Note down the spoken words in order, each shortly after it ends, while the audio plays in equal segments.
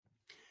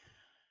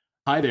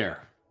Hi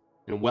there,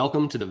 and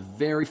welcome to the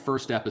very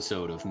first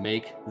episode of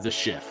Make the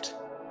Shift.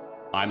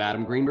 I'm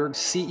Adam Greenberg,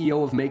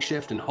 CEO of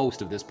Makeshift and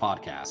host of this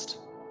podcast.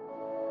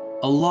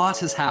 A lot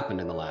has happened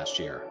in the last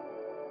year.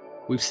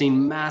 We've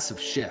seen massive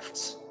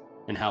shifts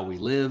in how we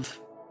live,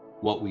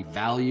 what we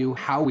value,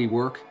 how we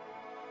work,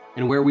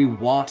 and where we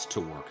want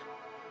to work.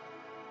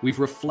 We've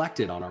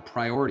reflected on our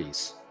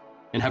priorities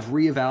and have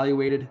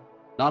reevaluated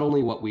not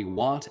only what we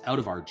want out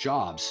of our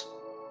jobs,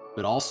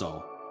 but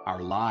also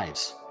our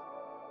lives.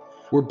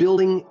 We're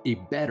building a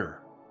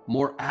better,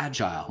 more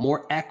agile,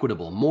 more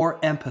equitable, more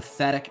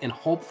empathetic, and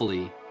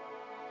hopefully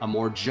a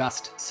more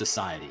just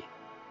society.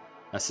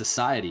 A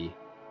society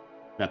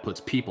that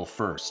puts people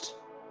first.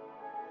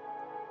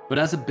 But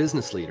as a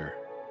business leader,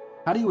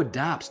 how do you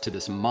adapt to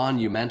this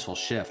monumental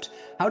shift?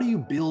 How do you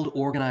build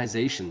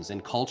organizations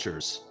and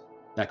cultures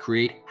that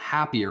create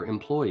happier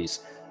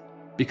employees?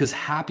 Because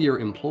happier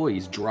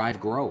employees drive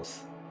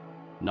growth,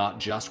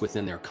 not just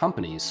within their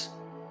companies,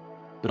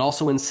 but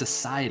also in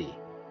society,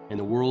 in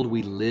the world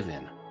we live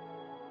in.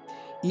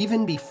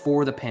 Even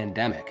before the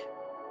pandemic,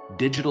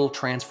 digital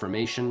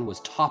transformation was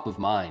top of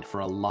mind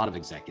for a lot of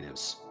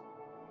executives.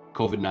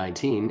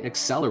 COVID-19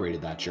 accelerated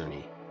that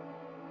journey.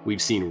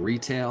 We've seen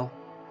retail,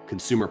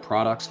 consumer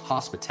products,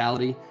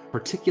 hospitality,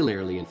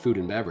 particularly in food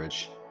and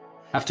beverage,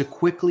 have to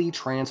quickly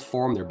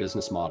transform their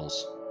business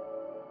models.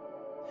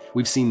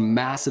 We've seen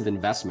massive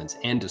investments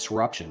and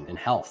disruption in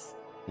health,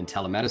 in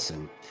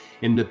telemedicine,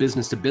 in the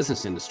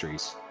business-to-business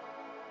industries.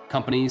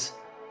 Companies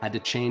had to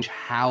change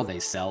how they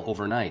sell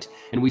overnight,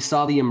 and we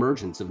saw the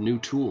emergence of new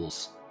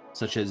tools,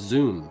 such as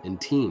Zoom and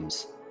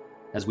Teams,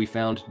 as we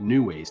found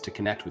new ways to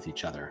connect with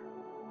each other.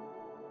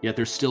 Yet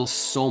there's still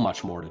so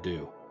much more to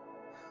do.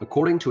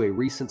 According to a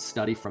recent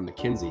study from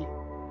McKinsey,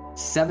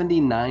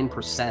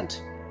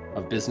 79%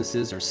 of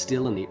businesses are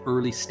still in the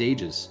early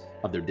stages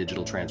of their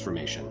digital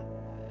transformation.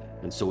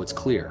 And so it's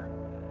clear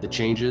the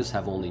changes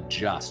have only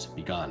just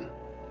begun.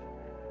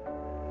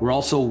 We're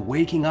also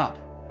waking up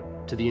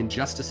to the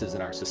injustices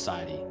in our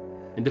society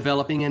and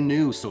developing a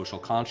new social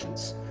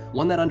conscience,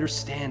 one that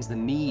understands the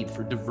need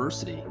for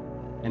diversity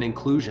and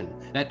inclusion,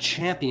 that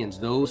champions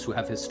those who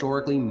have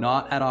historically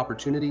not had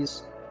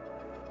opportunities,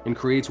 and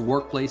creates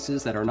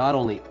workplaces that are not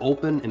only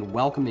open and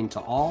welcoming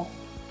to all,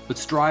 but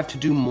strive to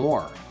do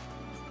more,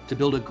 to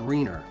build a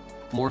greener,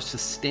 more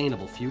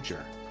sustainable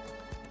future.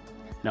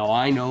 Now,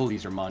 I know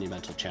these are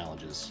monumental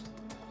challenges.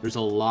 There's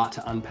a lot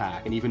to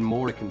unpack and even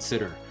more to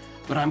consider,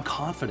 but I'm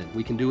confident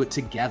we can do it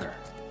together.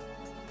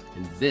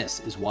 And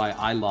this is why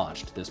I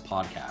launched this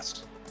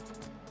podcast,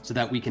 so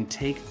that we can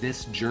take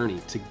this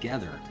journey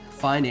together,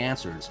 find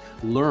answers,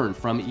 learn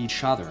from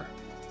each other,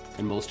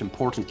 and most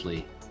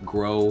importantly,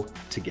 grow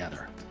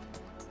together.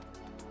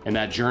 And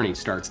that journey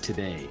starts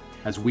today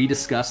as we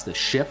discuss the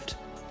shift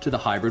to the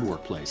hybrid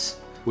workplace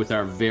with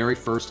our very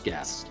first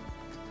guest,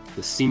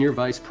 the Senior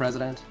Vice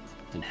President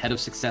and Head of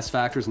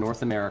SuccessFactors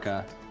North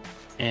America,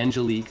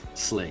 Angelique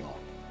Slagle.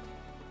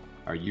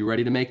 Are you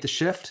ready to make the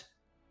shift?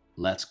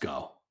 Let's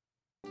go.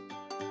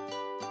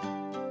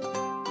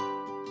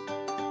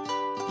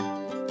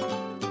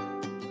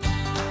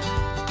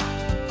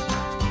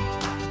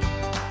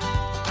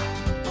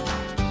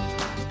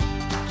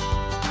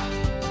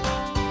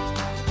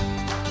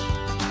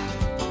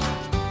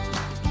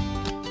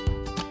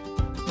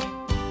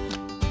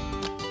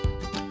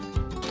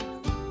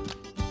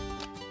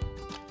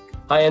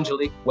 Hi,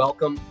 Angelique.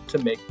 Welcome to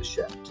Make the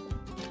Shift.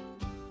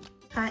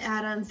 Hi,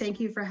 Adam. Thank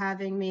you for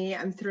having me.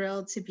 I'm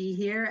thrilled to be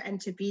here and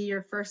to be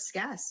your first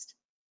guest.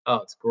 Oh,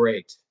 it's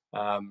great.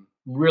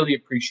 Really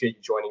appreciate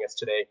you joining us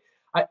today.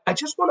 I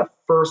just want to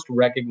first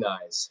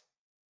recognize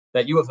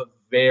that you have a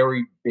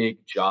very big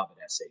job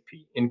at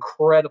SAP,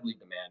 incredibly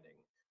demanding.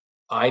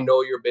 I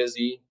know you're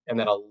busy and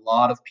that a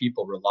lot of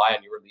people rely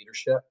on your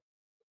leadership.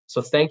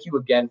 So thank you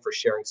again for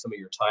sharing some of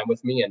your time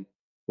with me and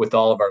with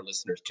all of our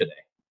listeners today.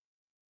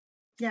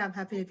 Yeah, I'm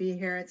happy to be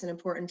here. It's an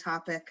important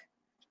topic.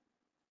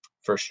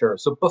 For sure.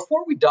 So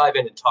before we dive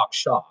in and talk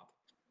shop,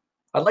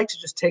 I'd like to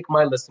just take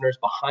my listeners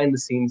behind the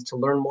scenes to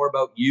learn more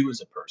about you as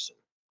a person.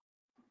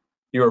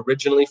 You're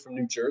originally from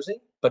New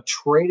Jersey, but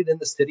traded in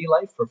the city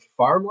life for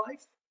farm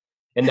life,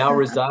 and now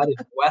reside in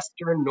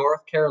Western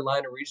North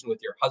Carolina region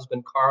with your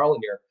husband Carl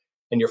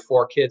and your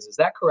 4 kids. Is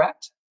that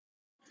correct?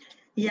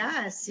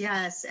 Yes.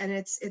 And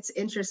it's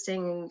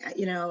interesting.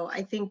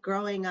 I think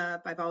growing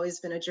up, I've always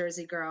been a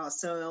Jersey girl.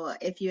 So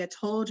if you had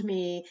told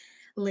me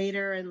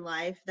later in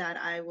life that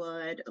I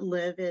would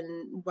live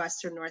in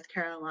Western North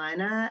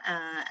Carolina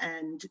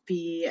and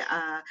be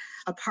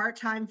a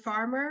part-time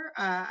farmer,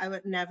 I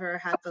would never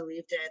have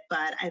believed it.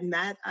 But I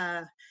met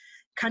a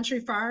country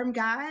farm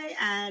guy,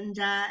 and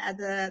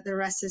the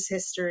rest is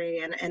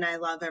history. And I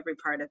love every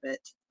part of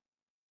it.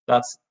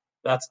 That's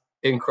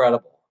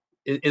incredible.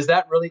 Is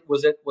that really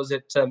was it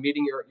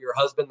meeting your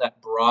husband that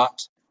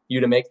brought you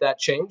to make that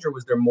change, or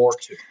was there more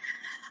to it?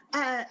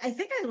 I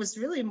think it was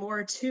really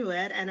more to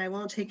it, and I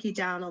won't take you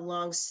down a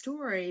long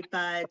story.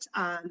 But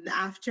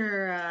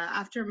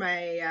after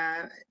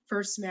my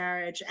first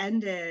marriage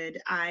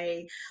ended,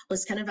 I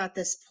was kind of at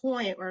this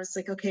point where it's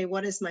like, okay,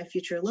 what does my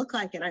future look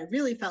like? And I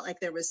really felt like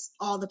there was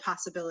all the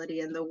possibility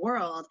in the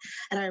world.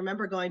 And I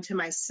remember going to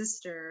my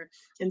sister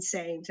and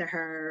saying to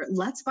her,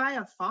 "Let's buy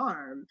a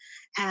farm."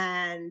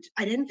 And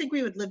I didn't think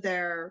we would live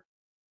there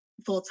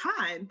full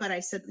time, but I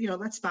said,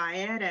 let's buy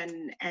it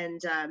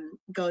and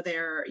go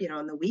there,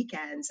 on the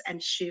weekends.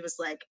 And she was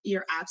like,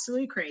 "You're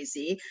absolutely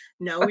crazy.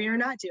 No, we are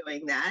not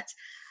doing that."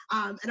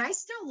 And I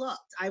still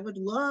looked. I would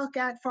look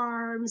at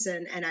farms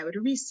and I would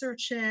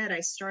research it. I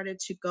started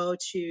to go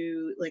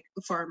to like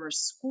farmer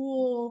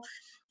school,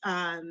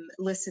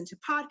 listen to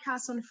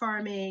podcasts on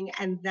farming,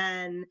 and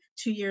then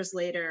 2 years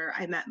later,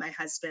 I met my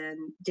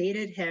husband,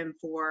 dated him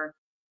for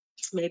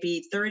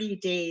maybe 30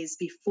 days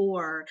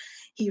before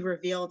he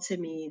revealed to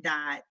me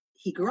that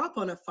he grew up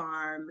on a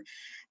farm,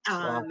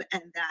 Wow.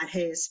 and that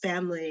his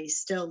family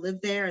still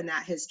lived there and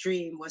that his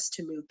dream was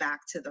to move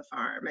back to the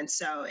farm. And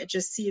so it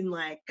just seemed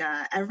like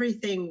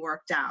everything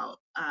worked out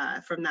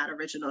from that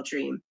original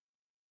dream.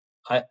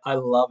 I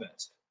love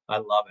it. I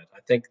love it.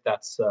 I think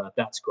that's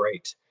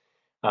great.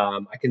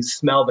 I can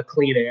smell the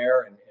clean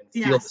air and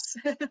feel the Yes.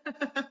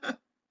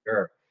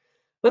 sure.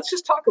 Let's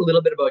just talk a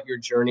little bit about your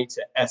journey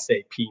to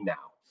SAP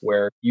now,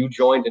 where you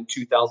joined in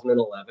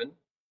 2011,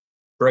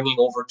 bringing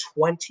over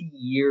 20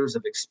 years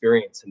of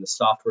experience in the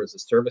software as a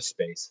service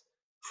space,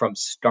 from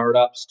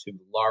startups to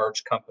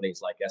large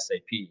companies like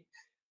SAP.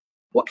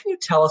 What can you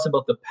tell us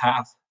about the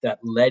path that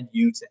led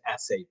you to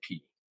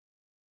SAP?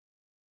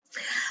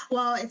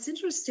 Well, it's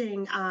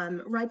interesting.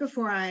 Right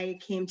before I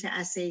came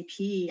to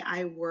SAP,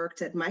 I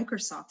worked at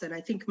Microsoft, and I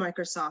think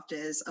Microsoft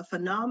is a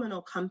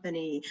phenomenal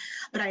company.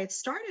 But I had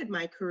started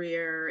my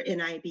career in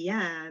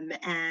IBM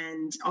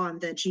and on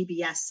the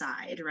GBS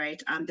side,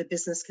 right, the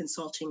business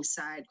consulting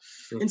side.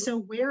 And Mhm. so,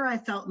 where I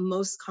felt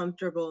most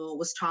comfortable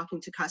was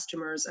talking to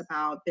customers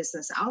about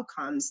business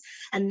outcomes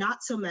and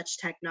not so much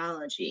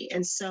technology.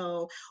 And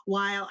so,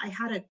 while I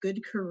had a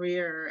good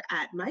career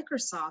at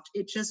Microsoft,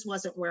 it just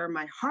wasn't where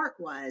my heart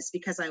was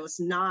because I was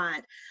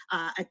not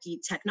a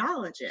deep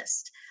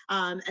technologist.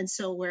 And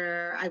so,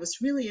 where I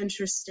was really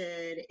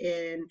interested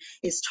in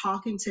is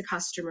talking to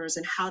customers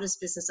and how does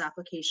business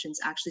applications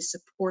actually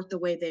support the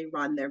way they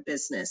run their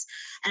business.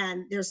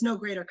 And there's no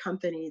greater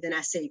company than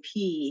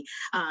SAP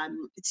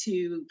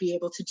to be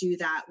able to do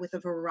that with a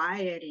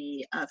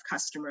variety of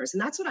customers.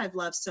 And that's what I've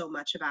loved so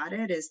much about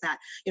it is that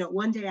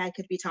one day I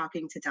could be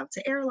talking to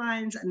Delta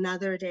Airlines,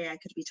 another day I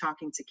could be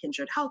talking to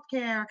Kindred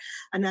Healthcare,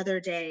 another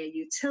day a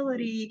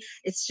utility.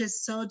 It's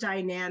just so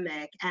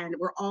dynamic, and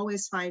we're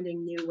always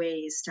finding new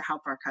ways to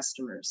help our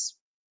customers.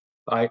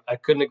 I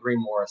couldn't agree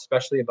more,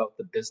 especially about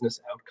the business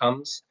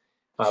outcomes.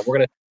 We're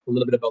going to talk a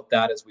little bit about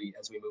that as we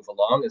move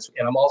along,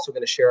 and I'm also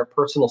going to share a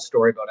personal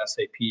story about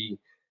SAP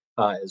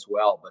as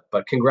well.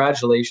 But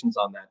congratulations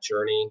on that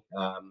journey.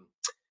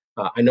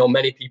 I know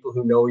many people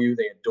who know you;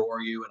 they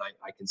adore you, and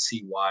I can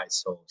see why.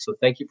 So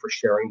thank you for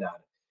sharing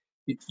that.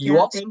 You Yeah,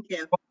 also, thank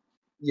you.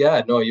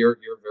 yeah, no, you're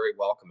very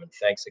welcome, and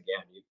thanks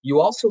again.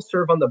 You also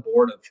serve on the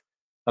board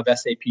of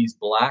SAP's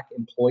Black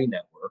Employee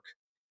Network,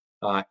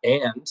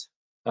 and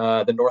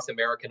the North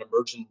American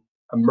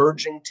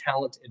Emerging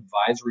Talent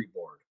Advisory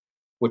Board,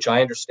 which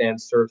I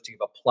understand serves to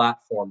give a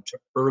platform to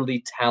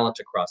early talent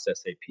across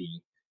SAP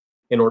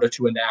in order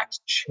to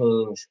enact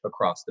change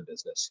across the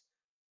business.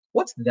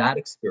 What's that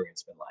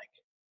experience been like?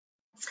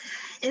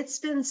 It's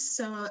been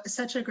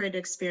such a great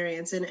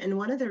experience, and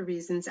one of the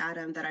reasons,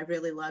 Adam, that I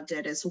really loved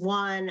it is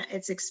one,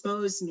 it's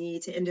exposed me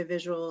to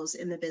individuals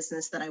in the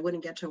business that I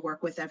wouldn't get to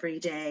work with every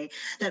day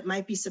that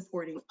might be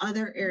supporting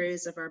other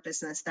areas of our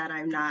business that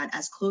I'm not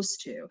as close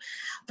to.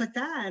 But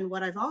then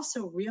what I've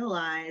also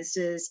realized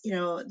is,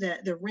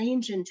 the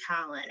range in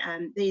talent,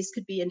 and these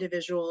could be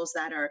individuals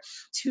that are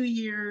 2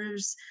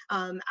 years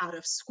out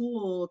of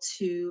school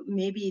to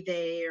maybe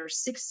they are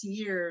 6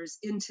 years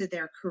into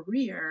their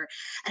career,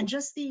 and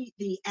just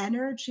the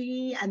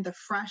energy and the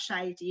fresh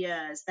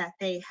ideas that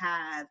they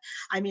have.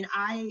 I mean,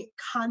 I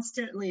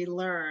constantly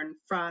learn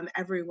from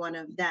every one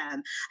of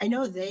them. I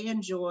know they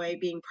enjoy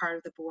being part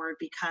of the board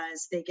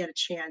because they get a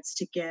chance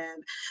to give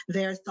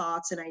their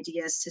thoughts and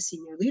ideas to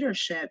senior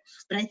leadership,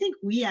 but I think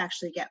we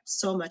actually get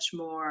so much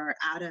more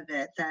out of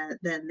it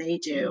than they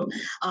do.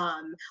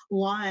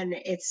 One,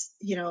 it's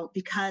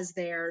because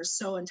they're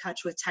so in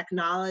touch with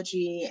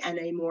technology and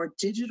a more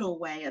digital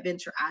way of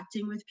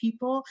interacting with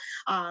people.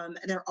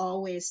 They're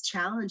always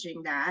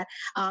challenging that.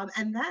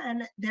 And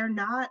then they're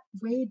not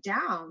weighed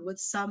down with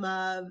some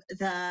of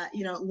the,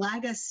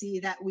 legacy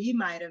that we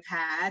might have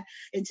had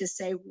and to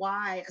say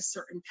why a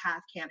certain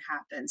path can't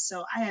happen.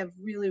 So I have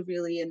really,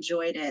 really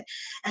enjoyed it.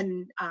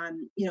 And,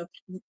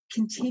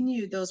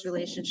 continue those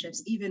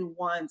relationships even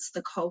once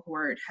the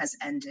cohort has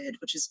ended,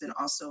 which has been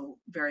also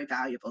very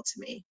valuable to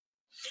me.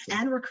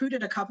 And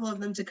recruited a couple of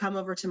them to come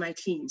over to my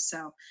team.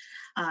 So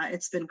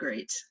it's been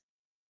great.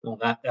 Well,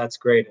 that's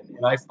great,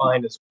 and I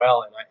find as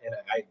well, and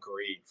I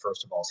agree.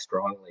 First of all,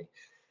 strongly.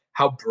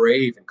 how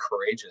brave and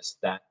courageous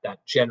that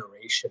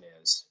generation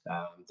is.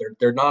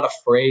 They're not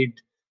afraid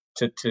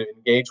to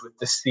engage with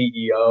the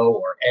CEO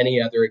or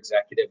any other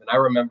executive. And I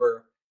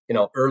remember,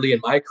 early in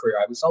my career,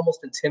 I was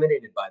almost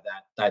intimidated by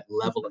that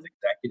level of Mhm.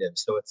 executive.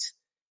 So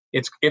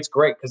it's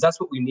great because that's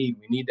what we need.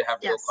 We need to have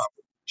real Yes,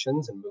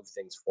 conversations and move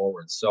things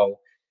forward. So,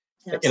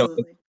 you know,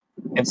 absolutely.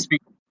 and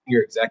speaking to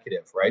your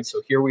executive, right?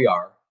 So here we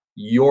are.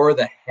 You're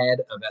the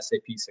head of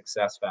SAP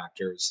Success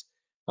Factors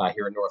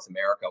here in North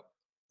America.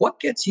 What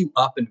gets you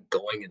up and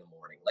going in the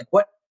morning? Like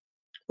what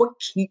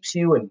keeps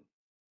you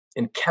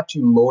and kept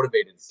you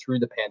motivated through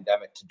the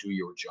pandemic to do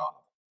your job?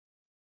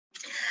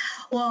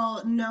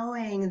 Well,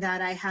 knowing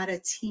that I had a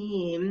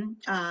team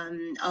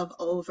of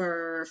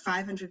over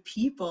 500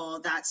 people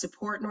that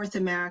support North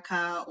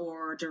America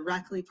or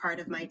directly part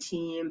of my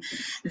team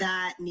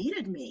that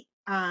needed me,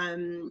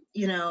 and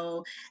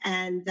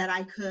that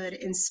I could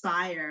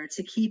inspire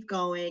to keep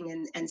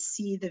going and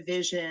see the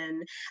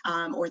vision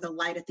or the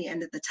light at the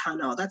end of the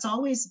tunnel. That's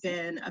always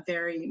been a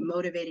very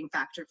motivating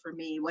factor for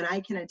me when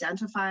I can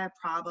identify a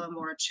problem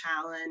or a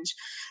challenge,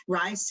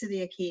 rise to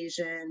the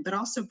occasion, but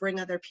also bring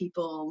other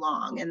people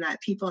along. And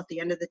that people at the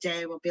end of the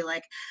day will be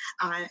like,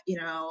 I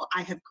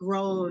have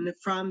grown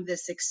from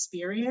this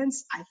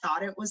experience. I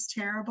thought it was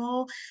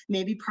terrible.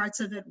 Maybe parts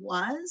of it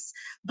was,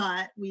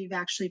 but we've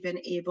actually been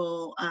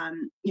able,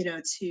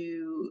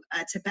 to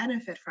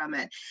benefit from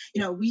it.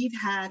 We've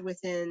had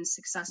within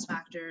Success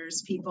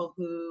Factors people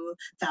who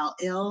fell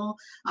ill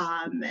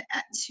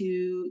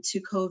to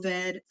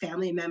COVID.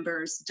 Family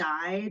members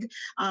died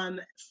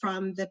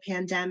from the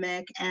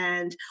pandemic,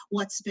 and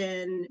what's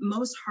been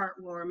most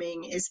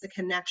heartwarming is the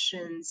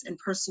connections and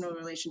personal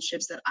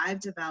relationships that I've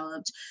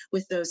developed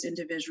with those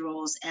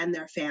individuals and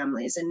their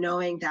families, and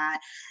knowing that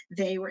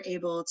they were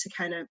able to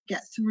kind of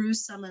get through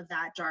some of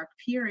that dark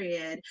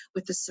period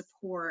with the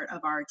support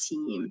of our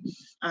team.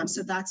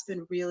 So that's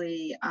been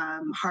really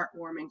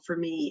heartwarming for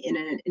me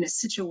in a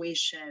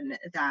situation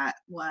that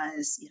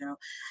was,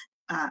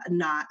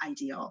 not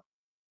ideal.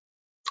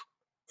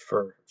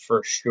 For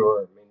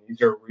sure. I mean,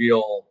 these are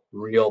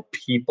real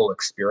people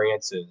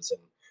experiences,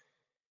 and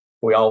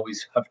we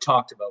always have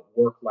talked about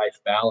work-life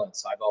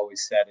balance. I've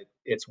always said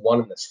it's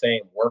one and the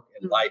same, work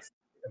and Mm. life.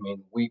 I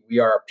mean, we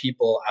are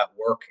people at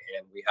work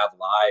and we have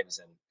lives,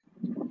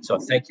 and so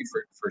thank you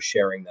for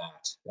sharing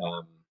that.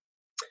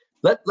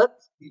 Let let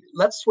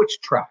let's switch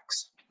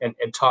tracks and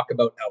talk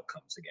about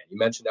outcomes again. You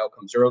mentioned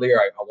outcomes earlier.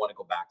 I want to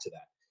go back to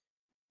that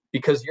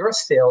because you're a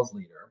sales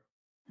leader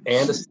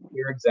and a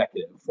senior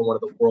executive for one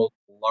of the world's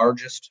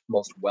largest,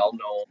 most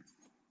well-known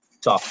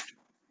software.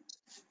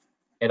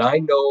 And I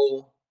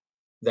know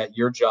that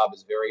your job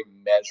is very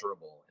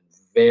measurable and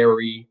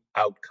very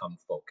outcome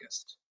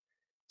focused.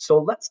 So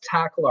let's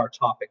tackle our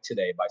topic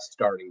today by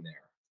starting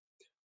there.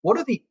 What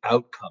are the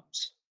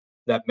outcomes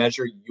that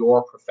measure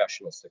your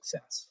professional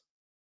success?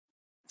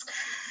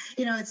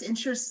 It's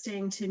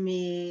interesting to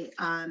me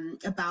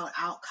about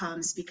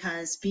outcomes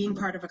because being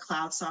part of a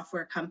cloud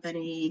software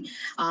company,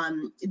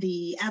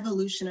 the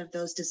evolution of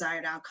those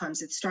desired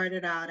outcomes, it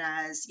started out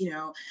as,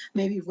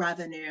 maybe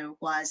revenue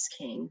was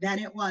king, then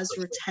it was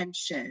For sure.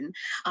 retention.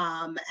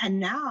 And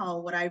now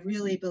what I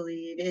really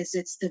believe is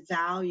it's the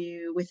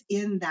value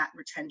within that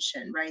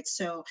retention, right?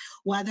 So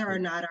whether or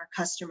not our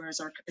customers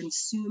are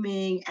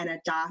consuming and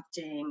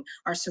adopting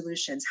our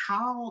solutions,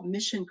 how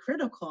mission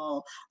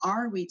critical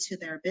are we to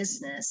their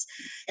business?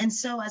 And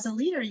so, as a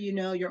leader,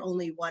 you're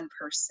only one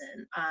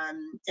person,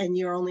 and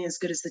you're only as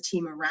good as the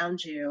team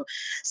around you.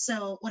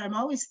 So, what I'm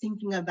always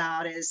thinking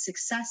about is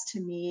success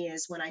to me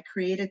is when I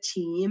create a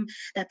team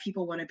that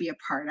people want to be a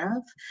part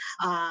of,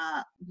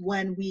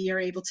 when we are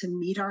able to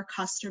meet our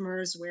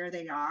customers where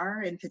they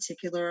are, in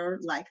particular,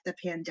 like the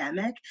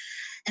pandemic,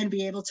 and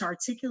be able to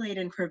articulate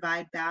and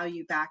provide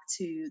value back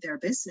to their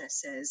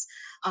businesses.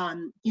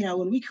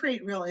 When we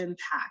create real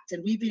impact,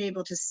 and we've been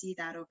able to see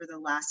that over the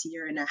last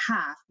year and a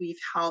half, we've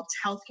helped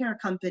healthcare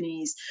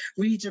companies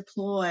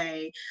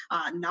redeploy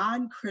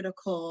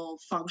non-critical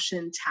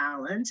function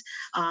talent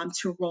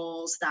to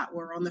roles that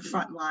were on the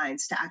front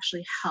lines to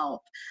actually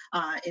help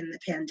in the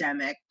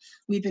pandemic.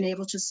 We've been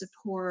able to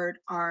support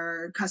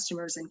our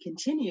customers and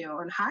continue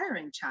on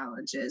hiring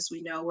challenges.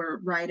 We know we're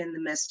right in the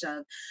midst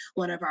of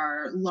one of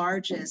our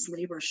largest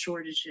labor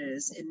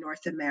shortages in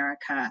North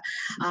America.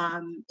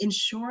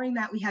 Ensuring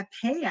that we have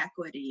pay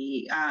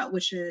equity,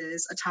 which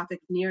is a topic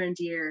near and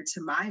dear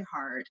to my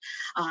heart,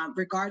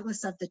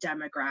 regardless of the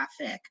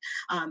demographic.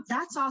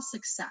 That's all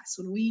success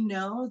when we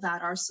know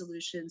that our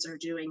solutions are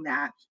doing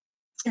that.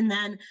 And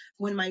then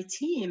when my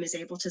team is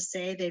able to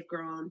say they've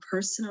grown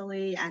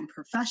personally and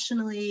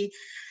professionally,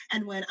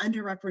 and when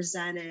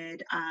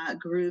underrepresented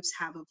groups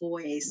have a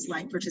voice,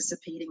 like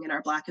participating in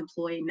our Black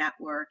Employee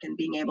Network and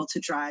being able to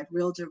drive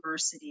real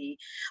diversity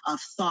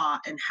of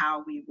thought and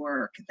how we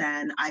work,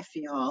 then I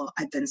feel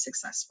I've been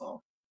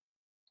successful.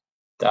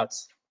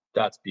 That's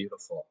that's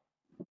beautiful.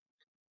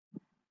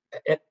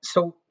 And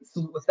so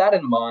with that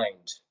in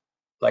mind,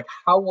 like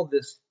how will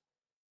this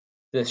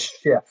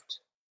shift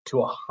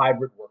to a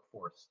hybrid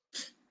workforce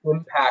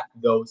impact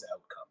those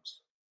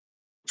outcomes?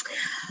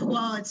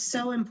 Well, it's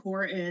so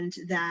important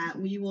that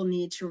we will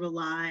need to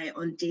rely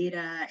on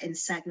data and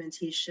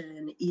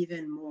segmentation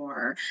even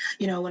more.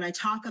 When I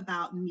talk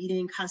about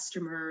meeting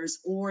customers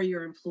or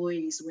your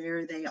employees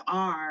where they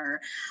are,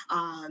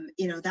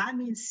 that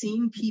means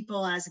seeing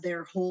people as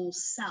their whole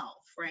self.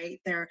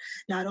 Right? They're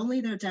not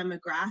only their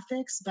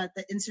demographics, but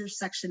the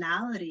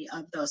intersectionality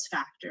of those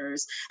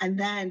factors. And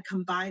then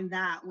combine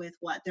that with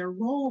what their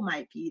role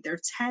might be, their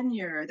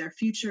tenure, their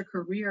future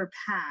career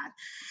path.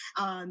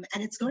 And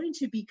it's going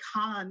to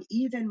become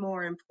even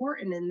more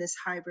important in this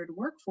hybrid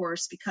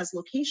workforce because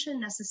location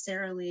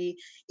necessarily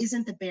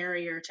isn't the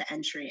barrier to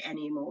entry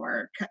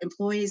anymore.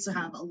 Employees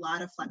have a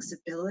lot of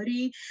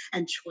flexibility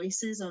and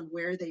choices on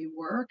where they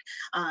work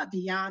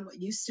beyond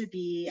what used to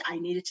be I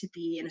needed to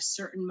be in a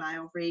certain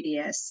mile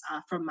radius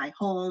from my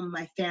home,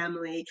 my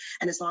family.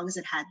 And as long as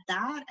it had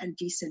that and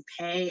decent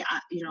pay,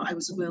 I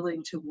was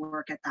willing to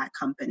work at that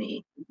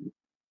company.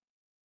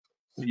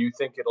 Do you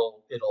think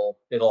it'll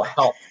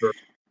help for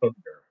tenure?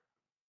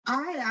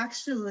 I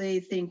actually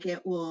think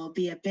it will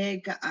be a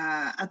big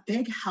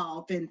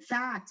help. In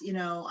fact,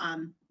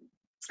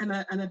 I'm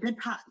a big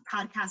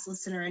podcast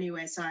listener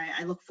anyway, so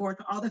I look forward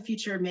to all the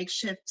future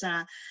makeshift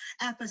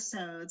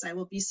episodes. I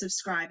will be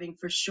subscribing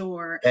for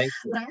sure. Thank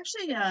you. But I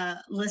actually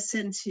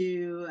listened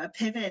to a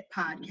Pivot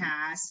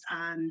podcast,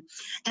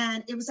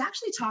 and it was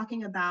actually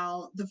talking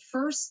about the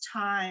first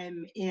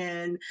time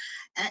and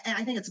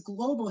I think it's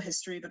global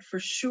history, but for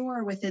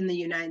sure within the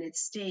United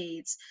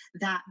States,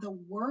 that the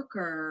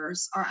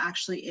workers are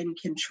actually in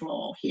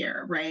control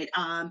here, right?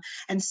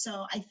 And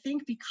so I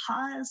think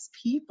because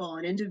people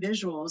and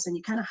individuals, and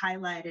you kind of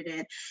highlighted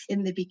it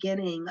in the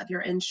beginning of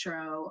your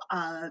intro,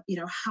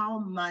 how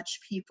much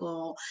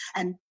people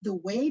and the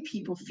way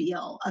people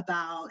feel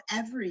about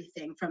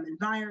everything from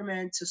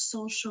environment to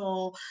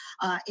social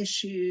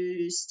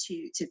issues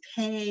to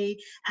pay,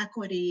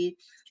 equity.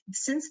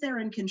 Since they're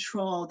in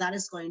control, that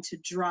is going to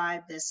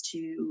drive this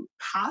to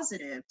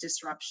positive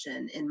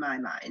disruption in my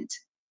mind.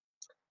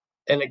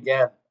 And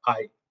again,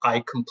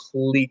 I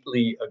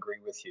completely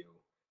agree with you,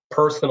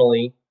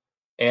 personally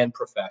and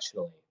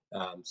professionally.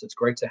 So it's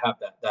great to have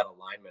that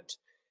alignment.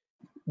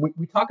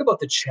 We talk about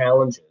the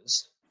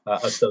challenges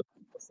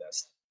associated with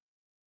this,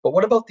 but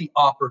what about the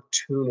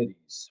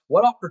opportunities?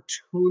 What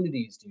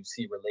opportunities do you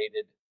see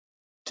related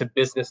to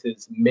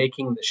businesses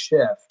making the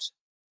shift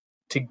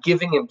to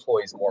giving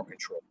employees more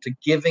control, to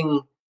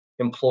giving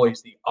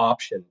employees the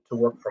option to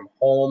work from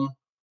home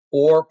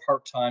or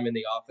part-time in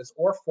the office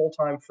or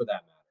full-time for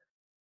that matter?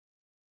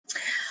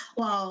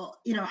 Well,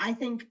 I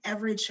think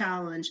every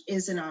challenge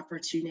is an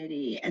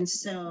opportunity. And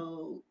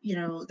so,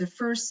 the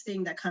first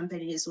thing that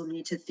companies will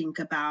need to think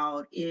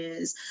about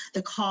is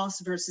the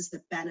cost versus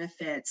the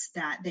benefits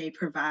that they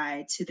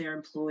provide to their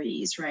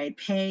employees, right?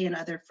 Pay and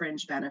other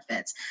fringe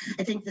benefits.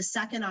 I think the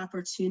second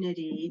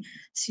opportunity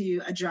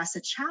to address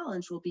a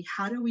challenge will be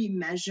how do we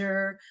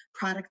measure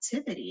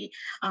productivity?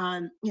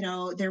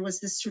 There was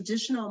this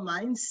traditional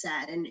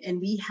mindset,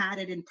 and we had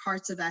it in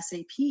parts of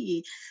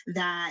SAP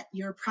that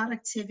your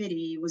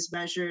productivity was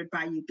measured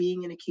by you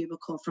being in a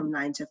cubicle from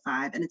 9 to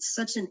 5. And it's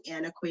such an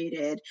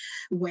antiquated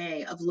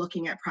way of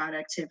looking at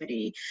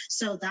productivity.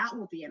 So that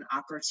will be an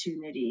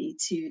opportunity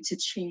to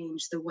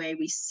change the way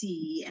we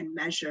see and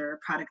measure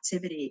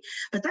productivity.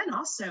 But then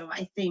also,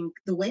 I think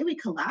the way we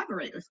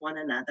collaborate with one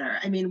another.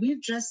 I mean,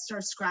 we've just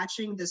started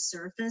scratching the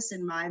surface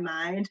in my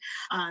mind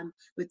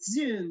with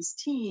Zooms,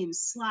 Teams,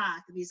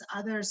 Slack, these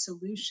other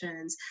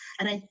solutions.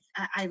 And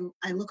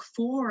I look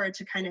forward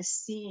to kind of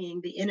seeing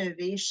the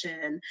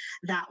innovation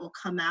that will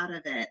come out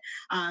of it.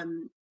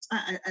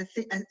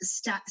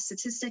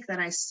 Statistic that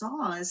I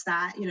saw is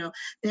that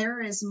there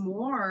is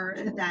more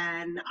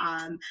than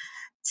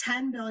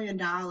 $10 billion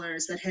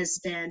that has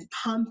been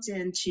pumped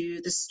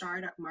into the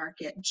startup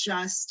market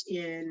just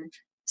in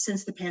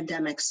since the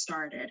pandemic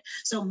started.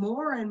 So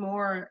more and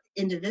more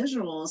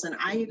individuals, and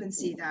I even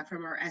see that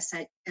from our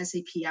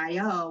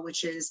SAPIO,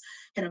 which is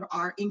kind of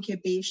our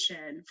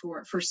incubation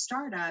for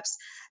startups,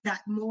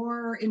 that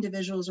more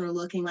individuals are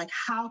looking like,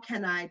 how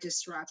can I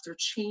disrupt or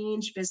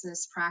change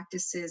business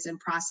practices and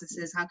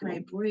processes? How can I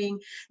bring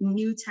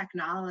new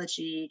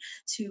technology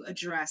to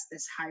address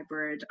this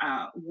hybrid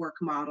work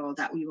model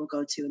that we will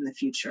go to in the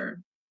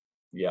future?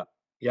 Yeah,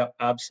 yeah,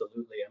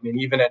 absolutely. I mean,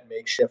 even at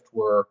Makeshift,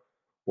 we're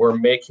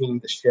making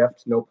the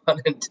shift, no pun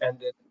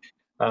intended,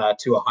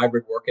 to a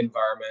hybrid work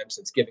environment.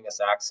 It's giving us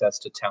access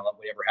to talent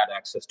we never had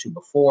access to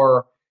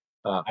before.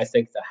 I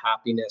think the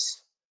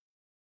happiness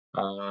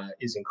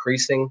is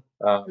increasing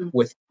Mm.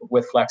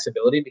 with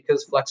flexibility,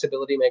 because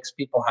flexibility makes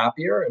people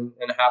happier, and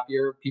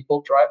happier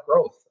people drive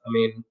growth. I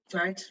mean,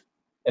 Right.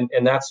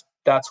 and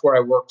that's where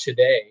I work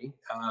today.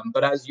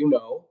 But as you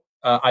know,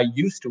 I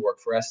used to work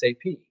for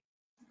SAP.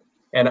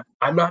 And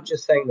I'm not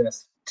just saying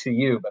this to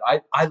you, but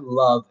I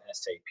love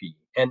SAP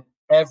and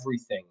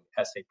everything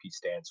SAP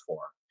stands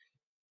for.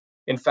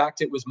 In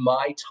fact, it was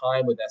my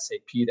time with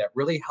SAP that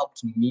really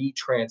helped me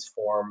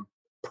transform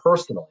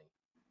personally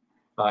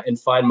and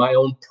find my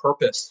own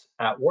purpose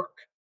at work.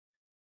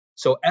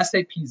 So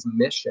SAP's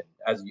mission,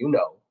 as you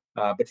know,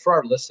 But for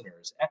our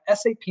listeners,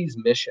 SAP's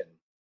mission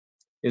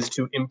is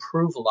to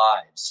improve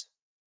lives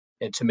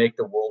and to make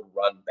the world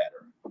run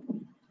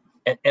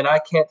better. And I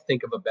can't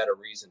think of a better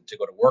reason to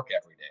go to work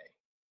every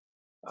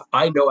day.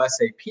 I know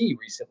SAP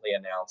recently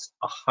announced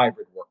a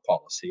hybrid work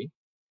policy,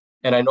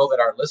 and I know that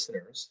our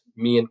listeners,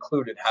 me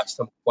included, have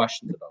some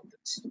questions about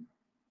this.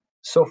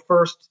 So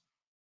first,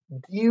 do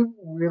you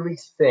really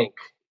think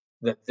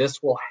that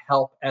this will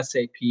help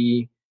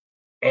SAP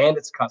and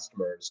its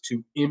customers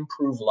to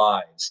improve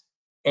lives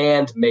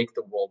and make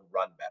the world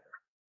run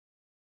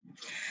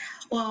better?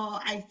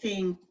 Well, I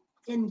think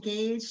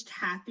engaged,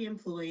 happy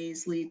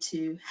employees lead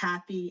to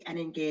happy and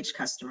engaged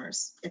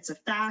customers. It's a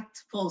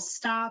fact, full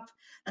stop.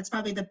 That's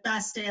probably the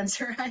best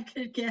answer I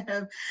could give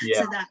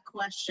Yeah. to that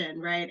question,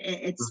 right?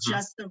 It's Mhm.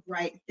 just the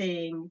right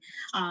thing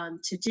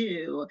to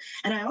do.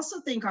 And I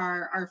also think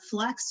our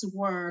flex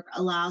work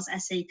allows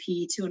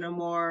SAP to, in a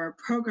more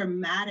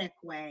programmatic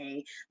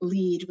way,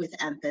 lead with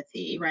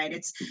empathy,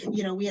 right?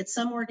 We had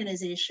some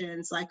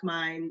organizations like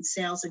mine,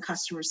 sales and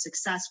customer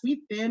success,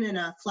 we've been in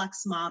a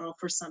flex model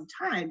for some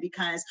time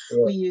because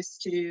Sure. we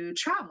used to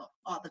travel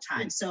all the Yeah.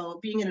 time. So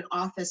being in an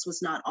office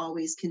was not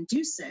always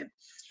conducive.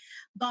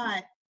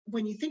 But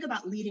when you think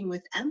about leading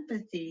with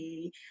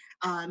empathy,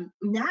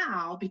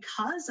 now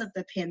because of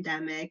the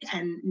pandemic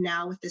and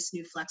now with this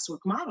new flex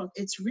work model,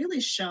 it's really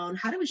shown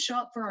how do we show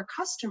up for our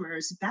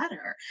customers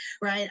better,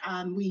 right?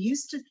 We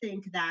used to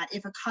think that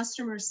if a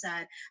customer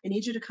said, I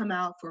need you to come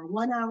out for a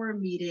 1 hour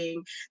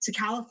meeting to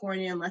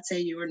California, and let's say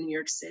you were in New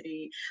York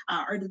City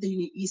or to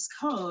the East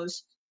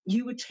Coast,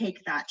 you would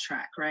take that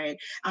trek, right?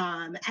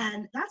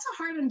 And that's a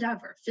hard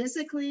endeavor,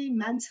 physically,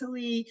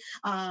 mentally.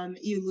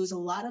 You lose a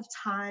lot of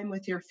time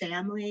with your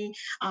family.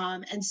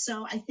 And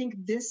so I think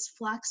this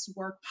flex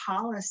work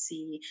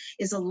policy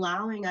is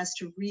allowing us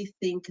to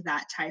rethink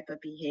that type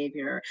of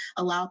behavior,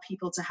 allow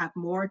people to have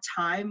more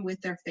time with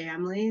their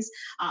families,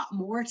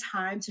 more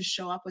time to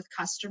show up with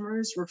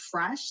customers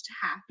refreshed,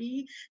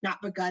 happy,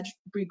 not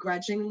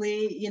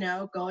begrudgingly,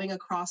 going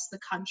across the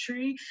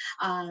country.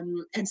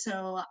 And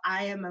so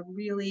I am a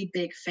really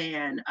big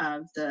fan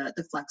of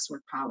the flex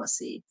work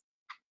policy.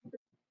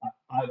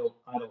 I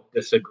don't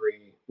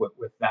disagree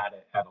with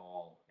that at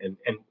all.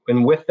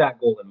 And with that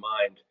goal in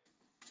mind,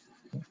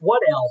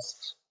 what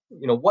else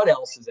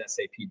is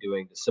SAP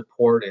doing to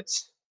support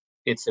its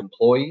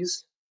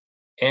employees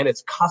and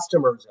its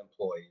customers'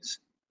 employees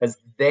as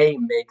they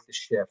make the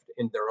shift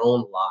in their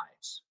own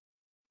lives?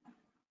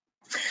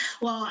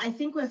 Well, I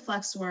think with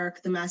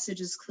FlexWork, the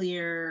message is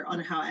clear on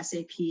how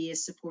SAP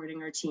is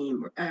supporting our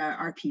team,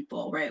 our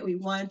people, right? We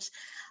want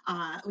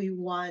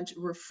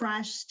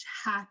refreshed,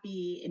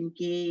 happy,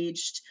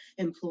 engaged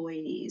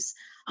employees.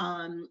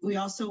 We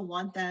also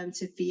want them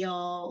to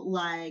feel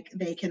like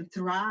they can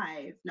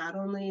thrive, not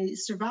only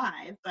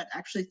survive, but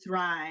actually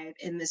thrive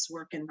in this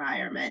work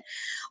environment.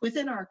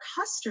 Within our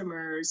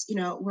customers,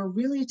 we're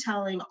really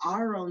telling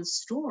our own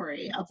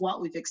story of what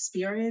we've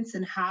experienced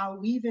and how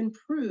we've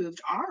improved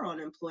our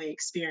own employee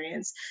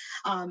experience.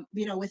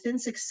 Within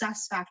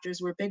Success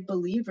Factors, we're big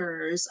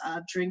believers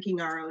of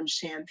drinking our own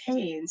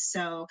champagne.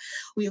 So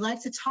we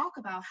like to talk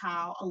about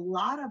how a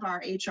lot of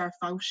our HR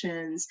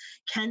functions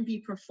can be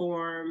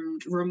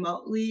performed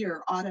remotely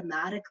or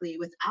automatically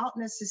without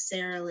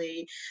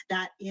necessarily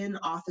that in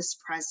office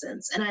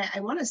presence. And I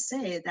want to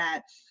say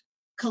that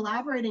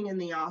collaborating in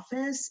the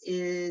office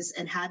is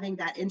and having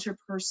that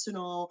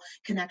interpersonal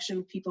connection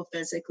with people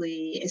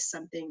physically is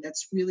something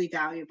that's really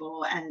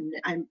valuable, and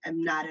I'm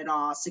not at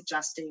all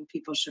suggesting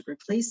people should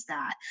replace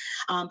that,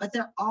 but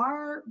there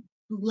are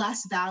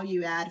less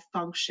value add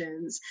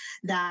functions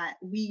that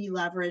we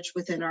leverage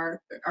within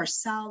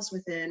ourselves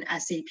within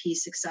SAP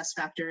Success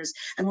Factors,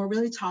 and we're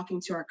really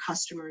talking to our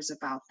customers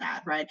about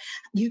that, right?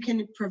 You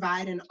can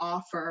provide an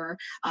offer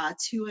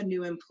to a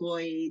new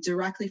employee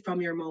directly from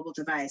your mobile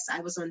device.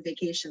 I was on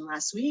vacation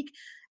last week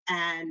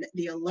and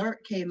the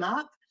alert came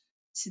up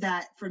to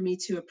that for me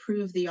to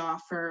approve the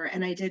offer,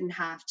 and I didn't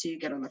have to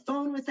get on the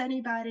phone with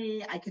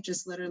anybody. I could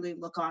just literally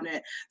look on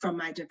it from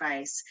my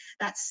device.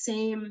 That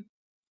same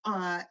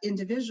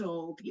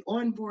individual will be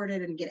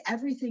onboarded and get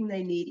everything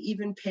they need,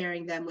 even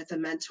pairing them with a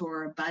mentor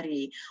or a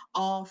buddy,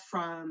 all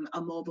from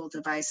a mobile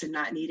device and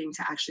not needing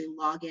to actually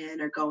log in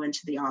or go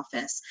into the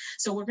office.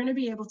 So we're going to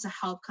be able to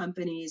help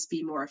companies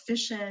be more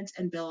efficient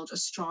and build a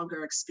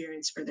stronger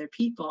experience for their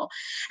people.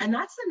 And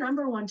that's the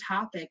number one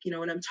topic.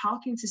 When I'm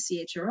talking to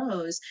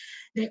CHROs,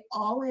 they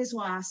always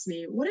will ask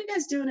me, what are you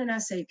guys doing in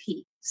SAP?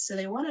 So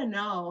they want to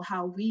know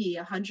how we,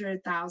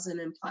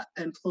 100,000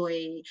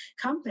 employee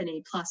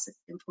company plus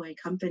employee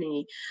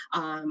company,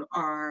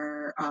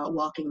 are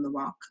walking the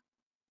walk.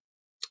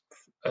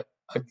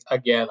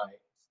 Again,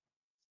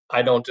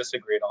 I don't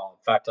disagree at all.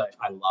 In fact,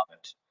 I love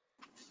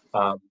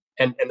it.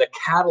 And the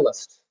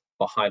catalyst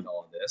behind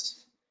all of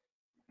this,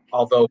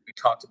 although we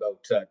talked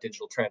about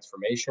digital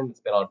transformation,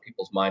 it's been on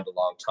people's mind a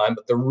long time,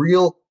 but the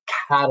real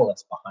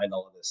catalyst behind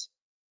all of this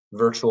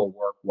virtual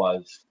work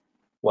was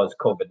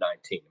COVID-19.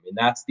 I mean,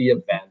 that's the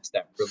event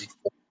that really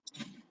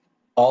forced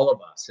all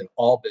of us and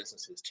all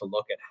businesses to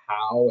look at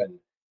how and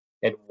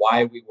and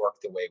why we work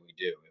the way we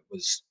do.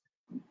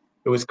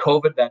 It was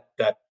COVID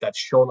that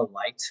shone a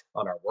light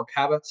on our work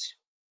habits,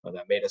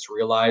 that made us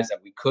realize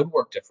that we could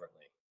work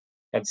differently,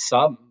 and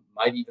some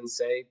might even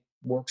say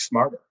work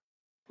smarter.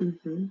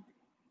 Hmm.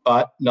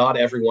 But not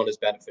everyone has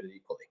benefited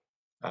equally.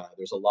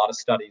 There's a lot of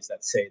studies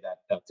that say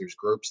that there's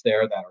groups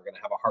there that are going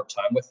to have a hard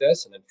time with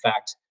this, and in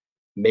fact,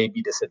 may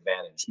be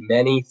disadvantaged.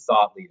 Many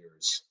thought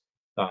leaders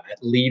at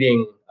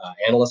leading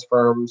analyst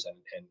firms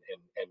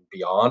and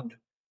beyond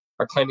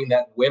are claiming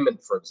that women,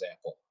 for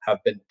example,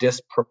 have been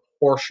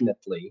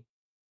disproportionately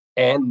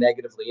and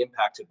negatively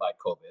impacted by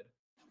COVID,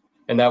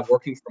 and that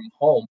working from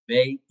home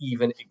may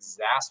even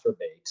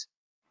exacerbate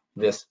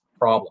this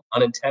problem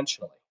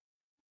unintentionally.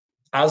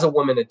 As a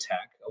woman in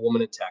tech,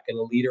 and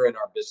a leader in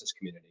our business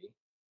community,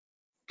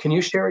 can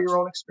you share your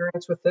own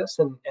experience with this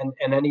and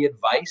any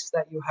advice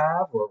that you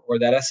have or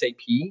that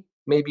SAP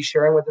may be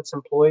sharing with its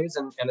employees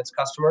and its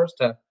customers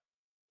to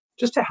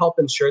just to help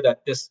ensure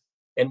that this,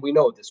 and we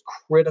know this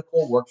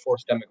critical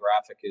workforce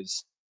demographic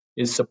is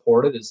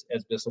supported as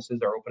businesses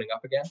are opening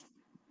up again?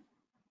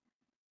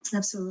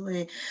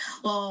 Absolutely.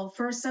 Well,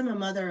 first, I'm a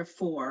mother of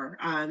four.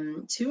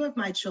 Two of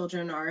my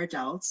children are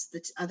adults.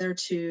 The other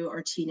two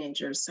are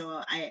teenagers.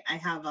 So I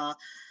have a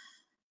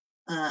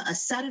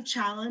set of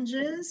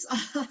challenges.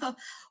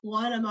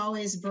 One, I'm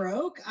always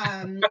broke,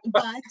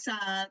 but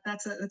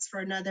that's for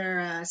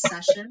another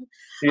session.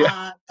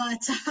 Yeah. But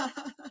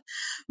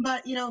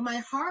but my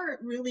heart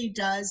really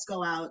does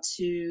go out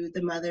to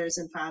the mothers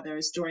and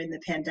fathers during the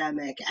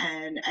pandemic,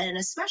 and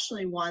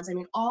especially ones. I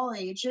mean, all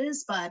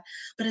ages, but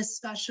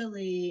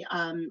especially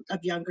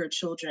of younger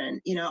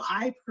children.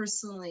 I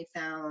personally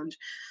found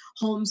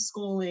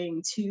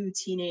homeschooling two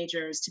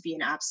teenagers to be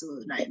an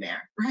absolute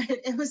nightmare. Right?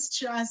 It was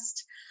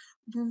just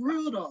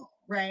brutal,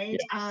 right?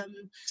 Yeah.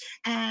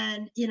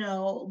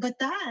 But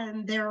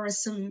then there were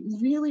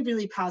some really,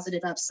 really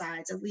positive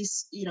upsides, at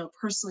least,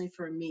 personally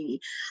for me.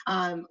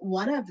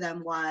 One of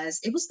them was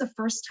it was the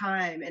first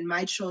time in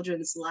my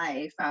children's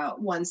life,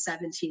 one's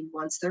 17,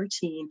 one's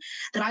 13,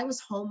 that I was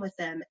home with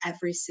them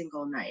every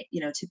single night.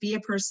 To be a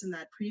person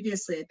that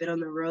previously had been on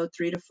the road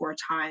 3 to 4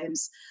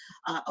 times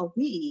a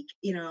week,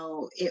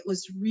 it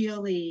was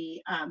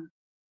really,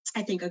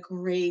 I think, a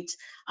great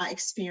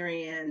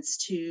experience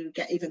to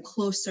get even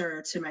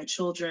closer to my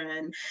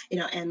children,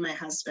 and my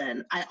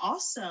husband. I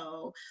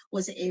also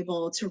was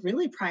able to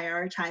really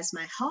prioritize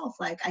my health,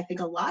 like I think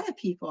a lot of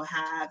people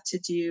have, to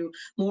do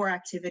more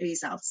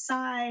activities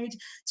outside,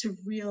 to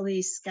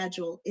really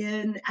schedule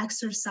in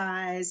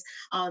exercise,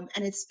 and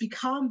it's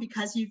become,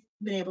 because you've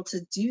been able to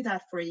do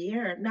that for a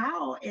year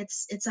now,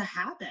 it's a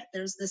habit.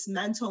 There's this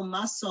mental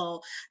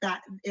muscle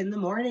that in the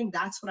morning,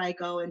 that's what I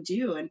go and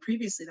do, and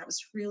previously that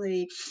was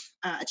really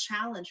a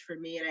challenge for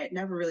me, and it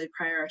never really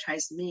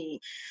prioritized me.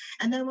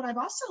 And then what I've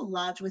also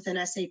loved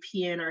within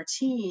SAP and our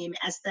team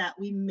is that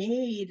we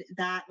made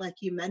that, like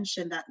you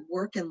mentioned, that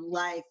work and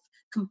life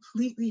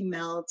completely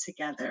meld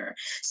together.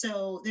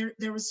 So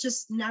there was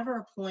just never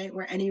a point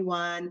where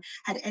anyone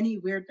had any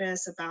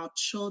weirdness about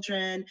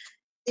children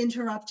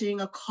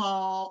interrupting a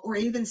call or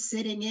even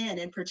sitting in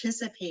and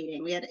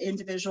participating. We had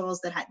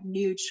individuals that had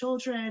new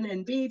children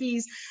and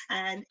babies,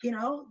 and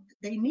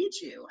they need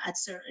you at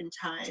certain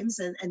times,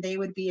 and they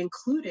would be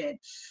included.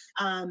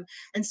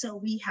 And so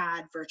we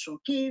had virtual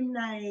game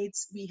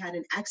nights. We had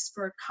an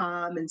expert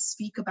come and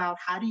speak about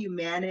how do you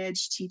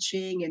manage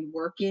teaching and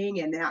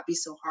working and not be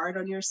so hard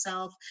on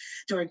yourself.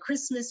 During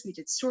Christmas, we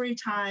did story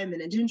time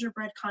and a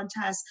gingerbread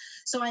contest.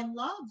 So I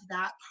love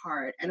that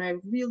part, and I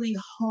really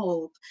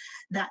hope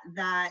that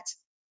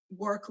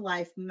work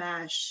life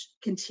mesh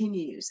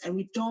continues and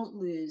we don't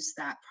lose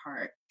that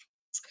part.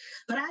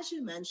 But as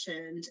you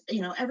mentioned,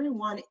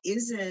 everyone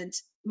isn't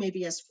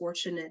maybe as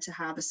fortunate to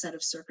have a set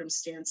of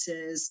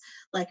circumstances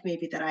like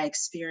maybe that I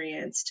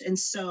experienced. And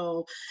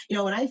so,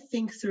 when I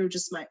think through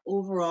just my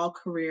overall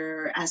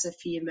career as a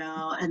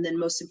female, and then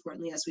most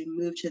importantly, as we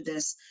move to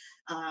this,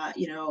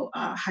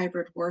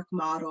 hybrid work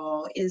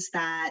model, is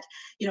that,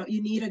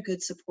 you need a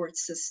good support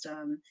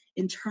system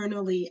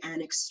internally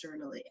and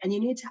externally, and you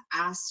need to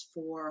ask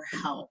for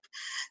help.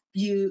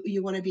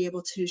 You want to be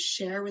able to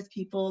share with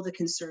people the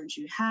concerns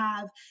you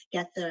have,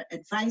 get the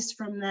advice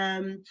from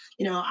them.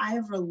 I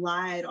have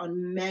relied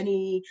on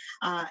many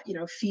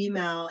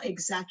female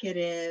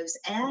executives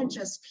and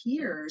just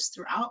peers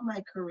throughout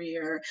my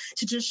career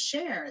to just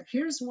share,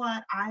 here's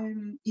what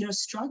I'm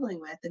struggling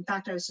with. In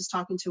fact, I was just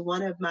talking to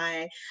one of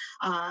the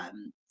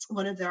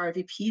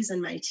RVPs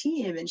in my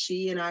team, and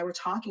she and I were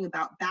talking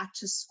about back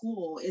to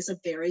school is a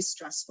very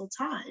stressful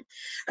time,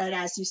 right?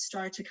 As you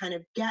start to kind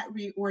of get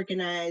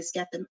reorganized,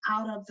 get them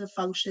out of the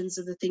functions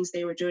of the things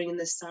they were doing in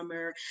the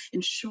summer,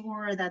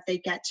 ensure that they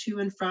get to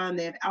and from,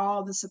 they have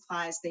all the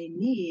supplies they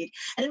need.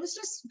 And it was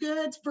just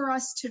good for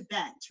us to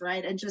vent,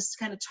 right? And just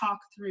kind of talk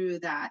through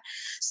that.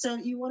 So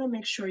you want to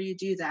make sure you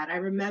do that. I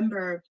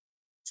remember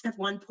at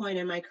one point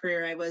in my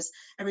career,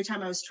 every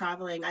time I was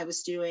traveling, I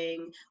was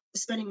doing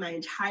spending my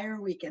entire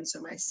weekend,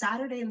 so my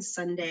Saturday and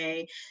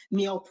Sunday,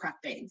 meal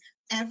prepping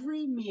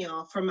every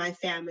meal for my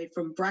family,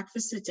 from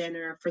breakfast to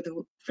dinner, for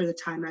the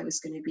time I was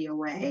going to be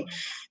away.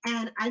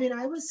 And I mean,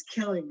 I was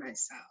killing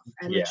myself,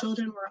 and my Yeah.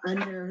 children were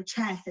under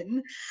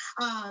 10.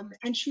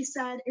 And she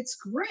said, it's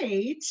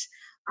great.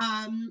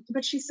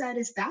 But she said,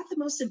 is that the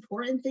most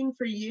important thing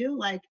for you?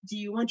 Like, do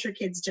you want your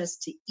kids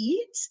just to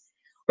eat?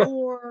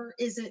 Or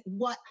is it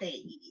what they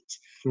eat?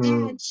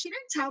 Mm, And she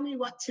didn't tell me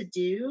what to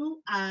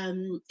do.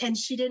 And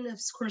she didn't, of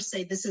course,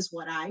 say, this is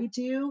what I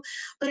do,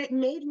 but it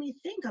made me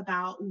think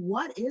about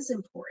what is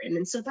important.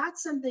 And so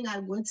that's something I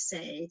would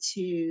say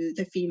to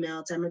the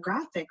female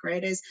demographic,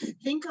 right? Is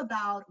think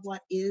about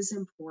what is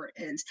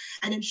important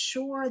and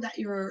ensure that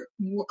you're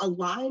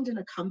aligned in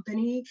a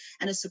company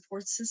and a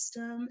support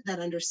system that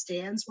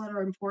understands what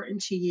are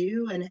important to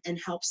you and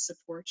helps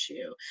support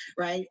you,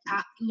 right?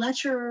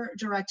 Let your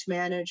direct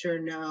manager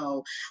know,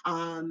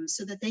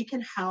 so that they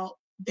can help,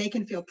 they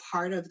can feel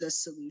part of the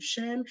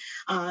solution,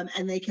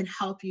 and they can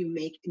help you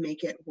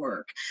make it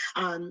work.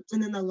 And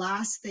then the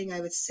last thing I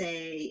would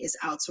say is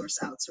outsource,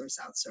 outsource,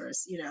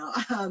 outsource.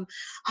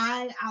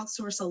 I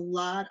outsource a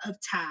lot of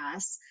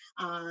tasks,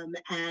 and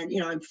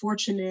I'm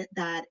fortunate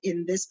that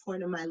in this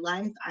point of my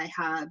life I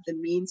have the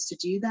means to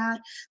do that.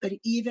 But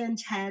even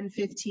 10,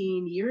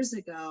 15 years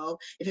ago,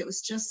 if it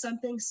was just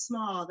something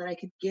small that I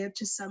could give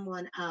to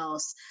someone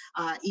else,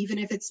 even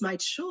if it's my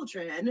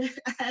children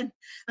and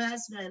my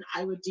husband,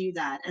 I would do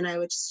that. And I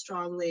would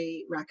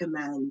strongly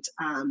recommend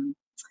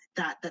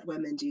that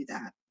women do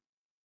that.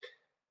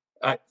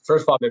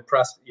 First of all, I'm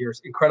impressed. You're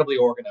incredibly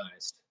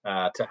organized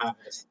to have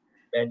this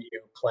menu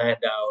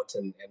planned out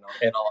and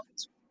all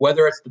this.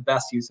 Whether it's the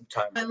best use of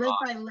time I or live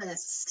not, by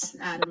list,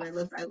 Adam. I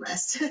live by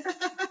list.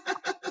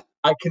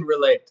 I can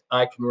relate.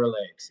 I can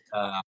relate.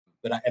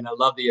 And I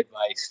love the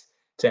advice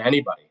to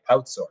anybody: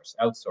 outsource,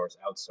 outsource,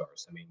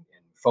 outsource. I mean,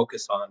 and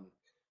focus on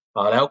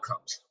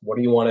outcomes. What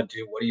do you want to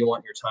do? What do you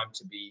want your time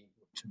to be?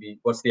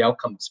 What's the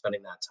outcome of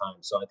spending that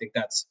time? So I think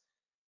that's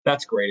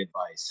great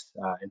advice,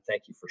 and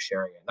thank you for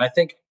sharing it. And I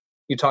think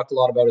you talked a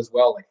lot about as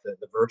well, like the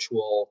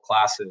virtual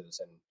classes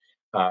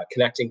and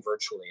connecting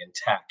virtually in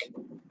tech.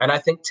 And I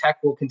think tech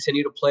will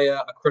continue to play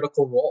a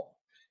critical role.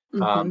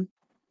 Um, Mm-hmm.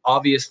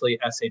 Obviously,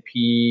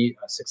 SAP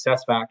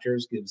Success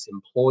Factors gives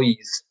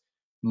employees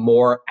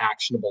more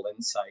actionable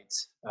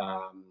insights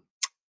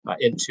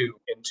into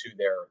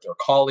their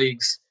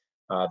colleagues.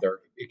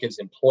 It gives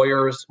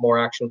employers more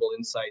actionable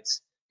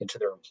insights into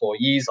their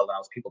employees,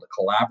 allows people to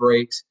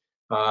collaborate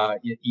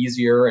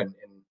easier, and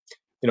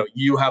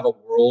you have a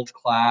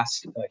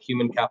world-class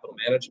human capital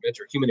management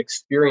or human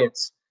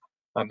experience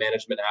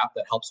management app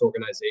that helps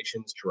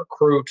organizations to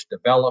recruit,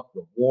 develop,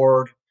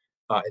 reward,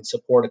 and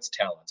support its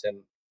talent.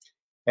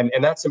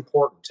 And that's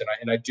important.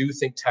 And I do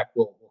think tech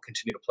will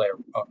continue to play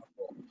a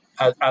role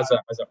as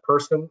a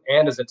person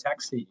and as a tech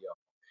CEO.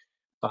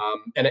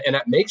 And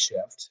at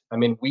Makeshift, I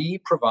mean, we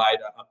provide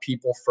a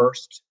people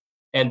first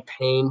and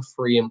pain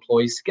free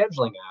employee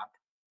scheduling app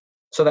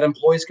so that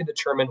employees can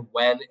determine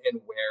when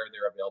and where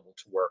they're available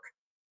to work,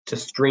 to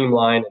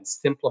streamline and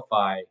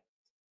simplify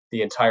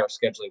the entire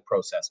scheduling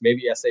process.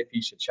 Maybe SAP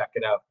should check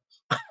it out.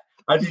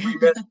 I'd be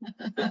remiss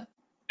if I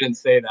didn't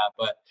say that,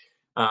 but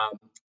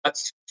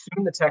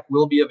soon the tech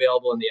will be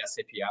available in the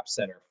SAP App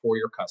Center for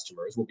your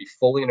customers. Will be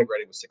fully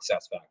integrated with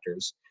Success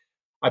Factors.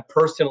 I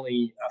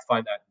personally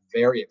find that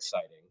very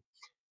exciting.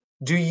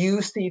 Do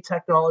you see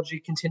technology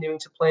continuing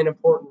to play an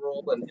important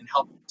role in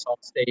helping us all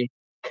stay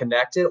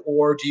connected,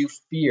 or do you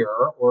fear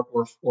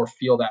or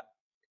feel that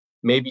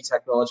maybe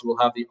technology will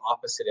have the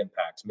opposite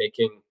impact,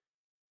 making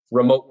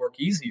remote work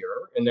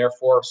easier and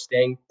therefore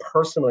staying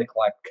personally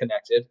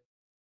connected?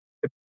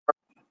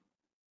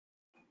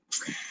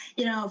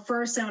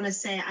 First, I want to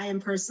say I am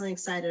personally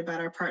excited about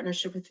our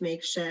partnership with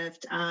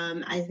Makeshift.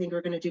 I think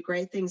we're going to do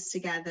great things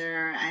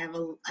together. I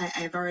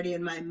have already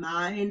in my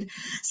mind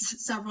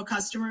several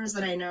customers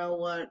that I know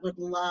would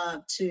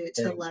love to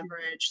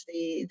leverage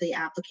the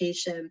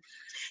application.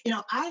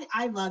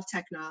 I love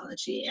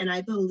technology, and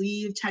I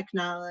believe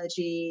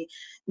technology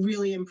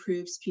really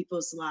improves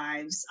people's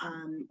lives,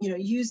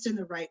 used in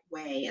the right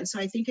way. And so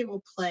I think it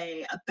will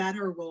play a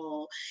better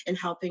role in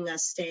helping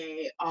us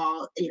stay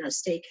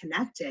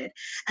connected.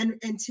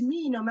 And to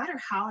me, no matter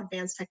how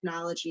advanced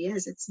technology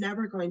is, it's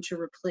never going to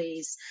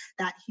replace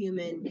that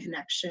human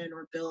connection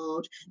or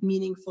build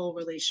meaningful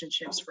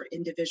relationships for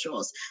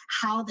individuals.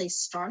 How they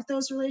start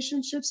those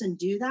relationships and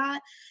do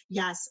that,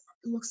 yes,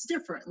 looks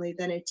differently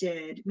than it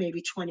did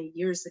maybe 20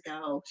 years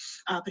ago,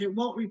 but it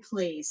won't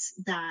replace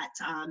that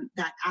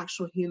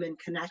actual human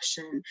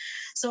connection.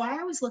 So I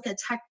always look at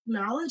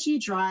technology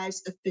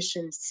drives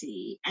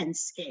efficiency and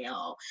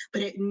scale,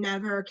 but it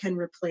never can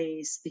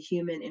replace the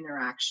human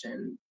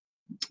interaction.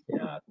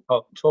 Yeah,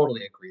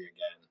 totally agree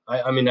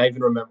again. I mean, I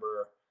even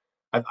remember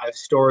I have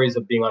stories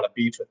of being on a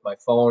beach with my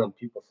phone and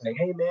people saying,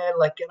 "Hey, man,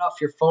 like get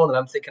off your phone." And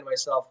I'm thinking to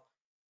myself,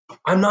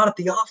 I'm not at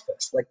the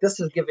office. Like this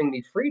is giving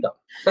me freedom.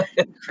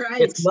 It's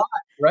Right. not,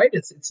 right?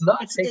 It's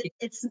not taking.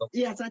 It's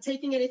not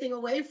taking anything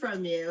away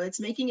from you.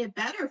 It's making it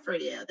better for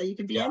you that you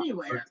can be Yeah,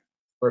 anywhere.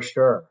 For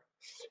sure.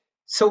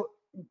 So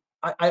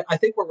I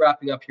think we're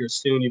wrapping up here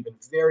soon. You've been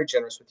very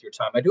generous with your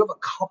time. I do have a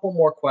couple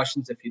more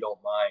questions if you don't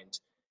mind.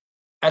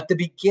 At the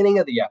beginning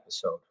of the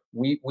episode,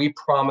 we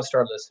promised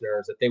our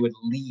listeners that they would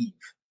leave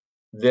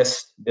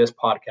this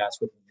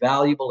podcast with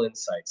valuable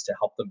insights to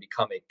help them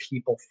become a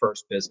people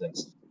first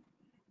business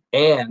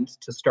and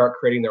to start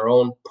creating their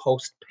own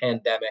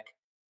post-pandemic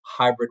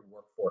hybrid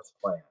workforce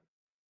plan.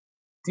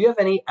 Do you have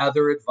any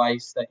other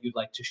advice that you'd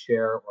like to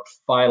share or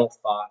final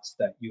thoughts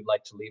that you'd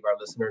like to leave our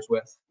listeners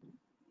with?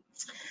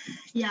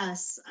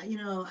 Yes,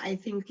 I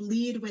think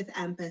lead with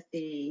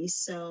empathy.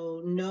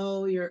 So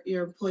know your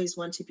employees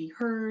want to be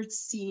heard,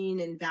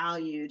 seen, and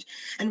valued.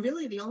 And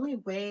really, the only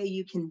way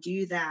you can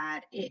do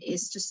that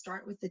is to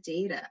start with the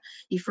data.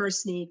 You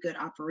first need good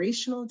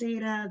operational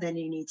data, then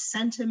you need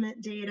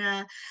sentiment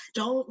data.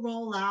 Don't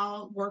roll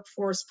out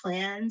workforce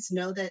plans.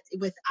 Know that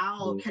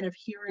without kind of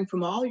hearing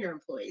from all your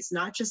employees,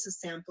 not just a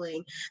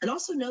sampling, and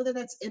also know that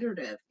that's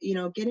iterative.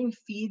 Getting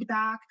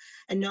feedback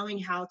and knowing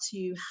how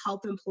to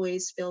help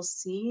employees feel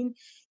seen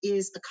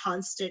is a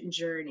constant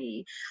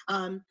journey.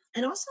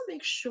 And also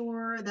make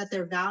sure that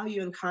their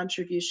value and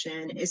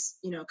contribution is,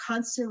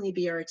 constantly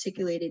be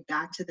articulated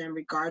back to them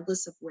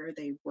regardless of where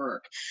they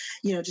work.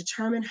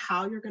 Determine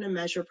how you're going to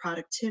measure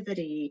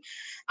productivity,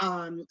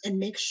 and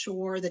make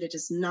sure that it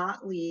does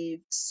not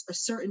leave a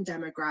certain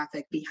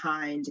demographic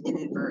behind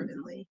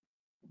inadvertently.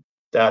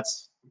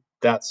 That's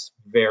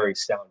very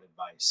sound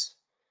advice.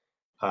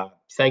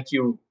 Thank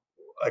you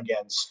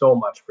again so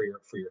much for your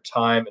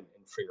time and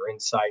for your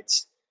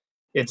insights.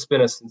 It's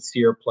been a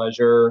sincere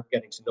pleasure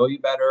getting to know you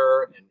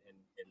better and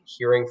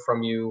hearing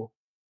from you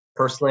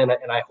personally,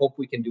 and I hope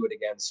we can do it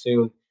again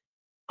soon.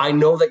 I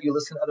know that you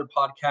listen to other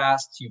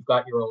podcasts. You've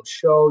got your own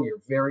show. You're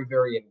very,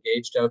 very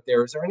engaged out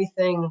there. Is there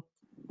anything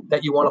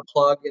that you want to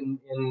plug in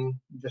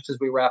just as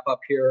we wrap up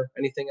here?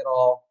 Anything at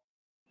all?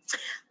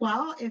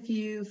 Well, if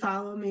you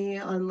follow me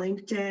on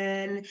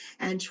LinkedIn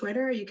and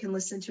Twitter, you can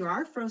listen to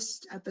our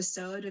first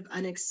episode of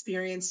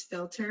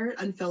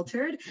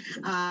Unfiltered,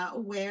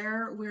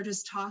 where we're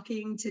just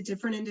talking to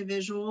different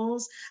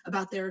individuals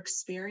about their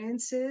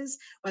experiences,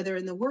 whether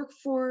in the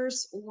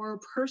workforce or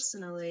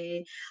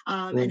personally,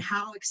 and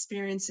how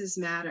experiences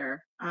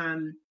matter.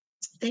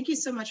 Thank you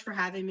so much for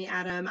having me,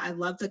 Adam. I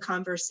love the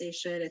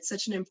conversation. It's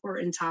such an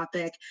important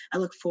topic. I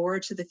look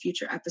forward to the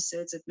future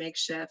episodes of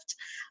Makeshift.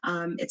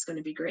 It's going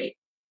to be great.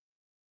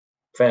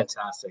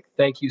 Fantastic.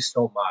 Thank you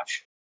so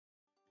much.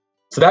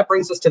 So that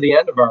brings us to the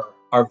end of our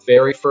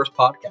very first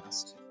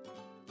podcast.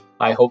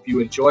 I hope you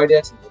enjoyed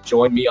it and will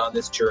join me on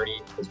this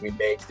journey as we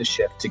make the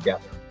shift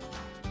together.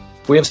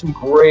 We have some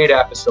great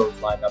episodes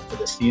lined up for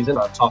this season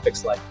on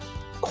topics like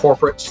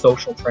corporate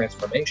social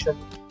transformation,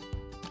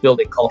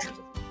 building cultures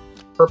of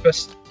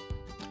purpose,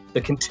 the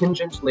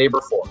contingent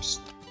labor force,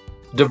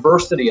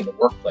 diversity in the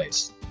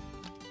workplace,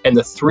 and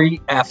the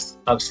 3 F's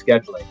of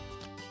scheduling.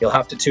 You'll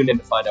have to tune in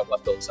to find out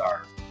what those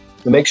are.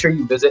 So make sure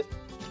you visit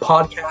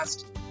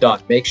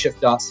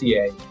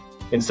podcast.makeshift.ca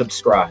and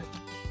subscribe,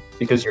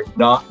 because you're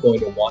not going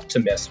to want to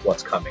miss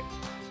what's coming.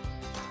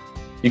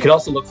 You can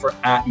also look for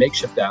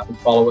 @MakeshiftApp and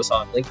follow us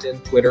on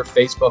LinkedIn, Twitter,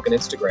 Facebook, and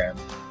Instagram.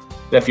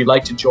 And if you'd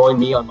like to join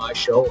me on my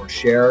show or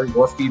share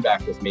your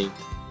feedback with me,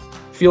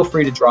 feel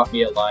free to drop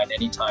me a line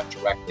anytime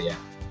directly at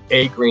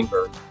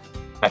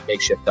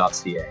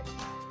agreenberg@makeshift.ca.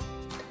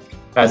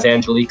 As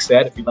Angelique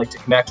said, if you'd like to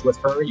connect with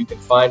her, you can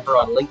find her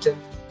on LinkedIn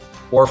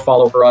or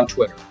follow her on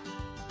Twitter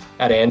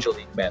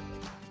 @Angelique Manley.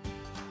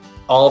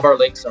 All of our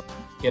links are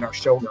in our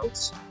show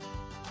notes.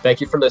 Thank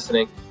you for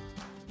listening.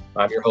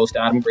 I'm your host,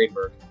 Adam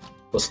Greenberg.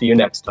 We'll see you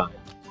next time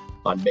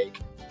on Make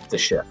the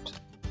Shift.